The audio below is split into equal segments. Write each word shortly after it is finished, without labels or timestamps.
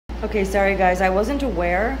Okay, sorry guys, I wasn't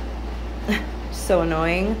aware, so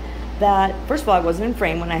annoying, that first of all I wasn't in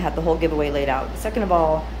frame when I had the whole giveaway laid out. Second of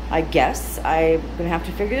all, I guess I'm gonna have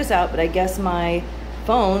to figure this out, but I guess my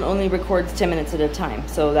phone only records 10 minutes at a time,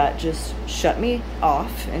 so that just shut me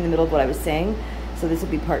off in the middle of what I was saying. So this will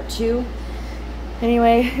be part 2.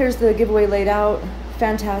 Anyway, here's the giveaway laid out.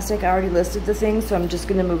 Fantastic. I already listed the things, so I'm just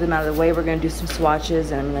gonna move them out of the way. We're gonna do some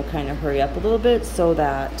swatches, and I'm gonna kind of hurry up a little bit so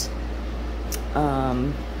that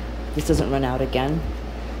this doesn't run out again.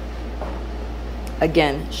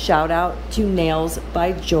 Again, shout out to Nails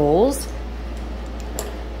by Jols.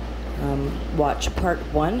 Watch part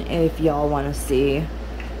 1 if y'all want to see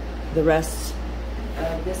the rest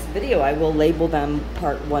of this video. I will label them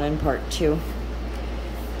part 1 and part 2.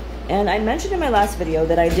 And I mentioned in my last video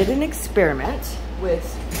that I did an experiment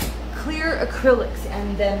with clear acrylics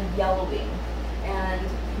and then yellowing, and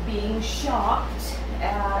being shocked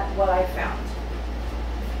at what I found.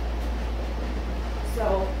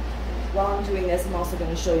 So while I'm doing this, I'm also going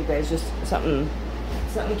to show you guys just something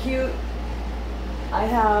cute. I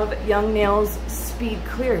have Young Nails Speed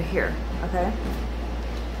Clear here, okay?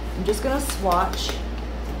 I'm just going to swatch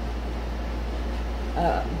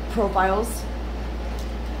profiles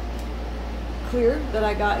clear that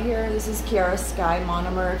I got here. This is Kiara Sky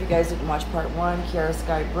Monomer. If you guys didn't watch part 1, Kiara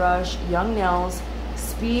Sky brush, Young Nails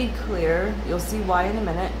Speed Clear. You'll see why in a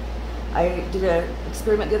minute. I did an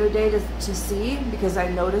experiment the other day to see, because I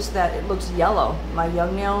noticed that it looks yellow. My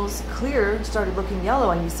Young Nails Clear started looking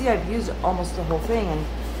yellow, and you see I've used almost the whole thing, and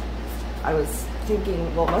I was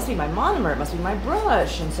thinking, well, it must be my monomer, it must be my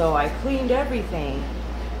brush, and so I cleaned everything.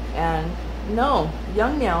 And no,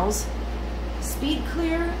 Young Nails Speed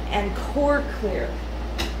Clear and Core Clear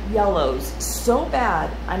yellows so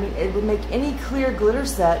bad. I mean, it would make any clear glitter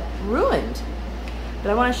set ruined.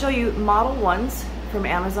 But I want to show you model ones from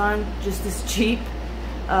Amazon, just this cheap.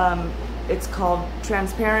 It's called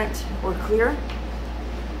Transparent or Clear.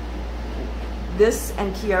 This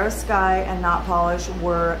and Kiara Sky and Not Polish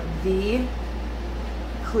were the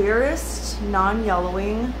clearest,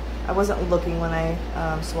 non-yellowing. I wasn't looking when I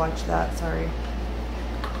swatched that, sorry.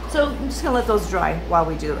 So I'm just gonna let those dry while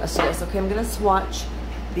we do the rest of this. Okay, I'm gonna swatch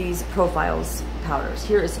these Profiles powders.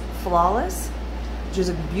 Here is Flawless, which is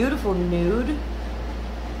a beautiful nude.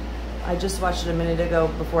 I just watched it a minute ago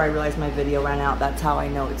before I realized my video ran out. That's how I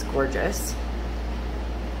know it's gorgeous.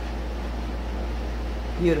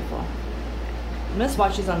 Beautiful. I'm gonna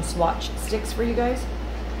swatch these on swatch sticks for you guys.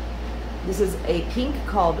 This is a pink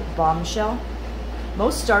called Bombshell.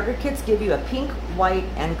 Most starter kits give you a pink, white,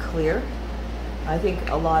 and clear. I think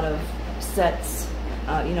a lot of sets,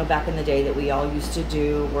 you know, back in the day that we all used to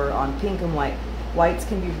do were on pink and white. Whites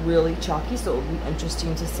can be really chalky, so it'll be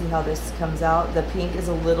interesting to see how this comes out. The pink is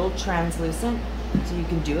a little translucent, so you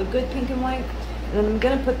can do a good pink and white. And then I'm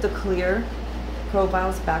gonna put the clear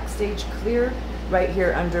Profiles Backstage Clear right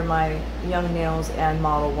here under my Young Nails and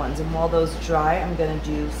Model ones. And while those dry, I'm gonna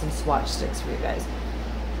do some swatch sticks for you guys.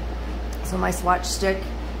 So my swatch stick,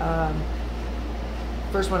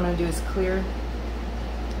 first one I'm gonna do is clear.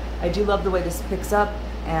 I do love the way this picks up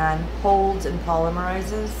and holds and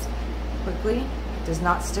polymerizes quickly. It does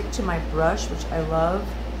not stick to my brush, which I love.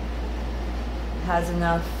 It has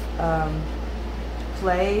enough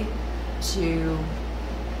play to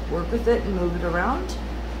work with it and move it around,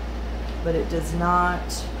 but it does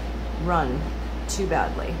not run too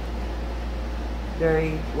badly.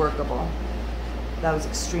 Very workable. That was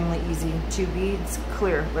extremely easy. 2 beads,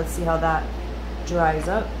 clear. Let's see how that dries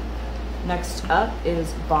up. Next up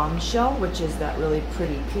is Bombshell, which is that really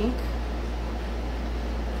pretty pink.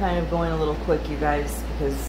 Kind of going a little quick, you guys, because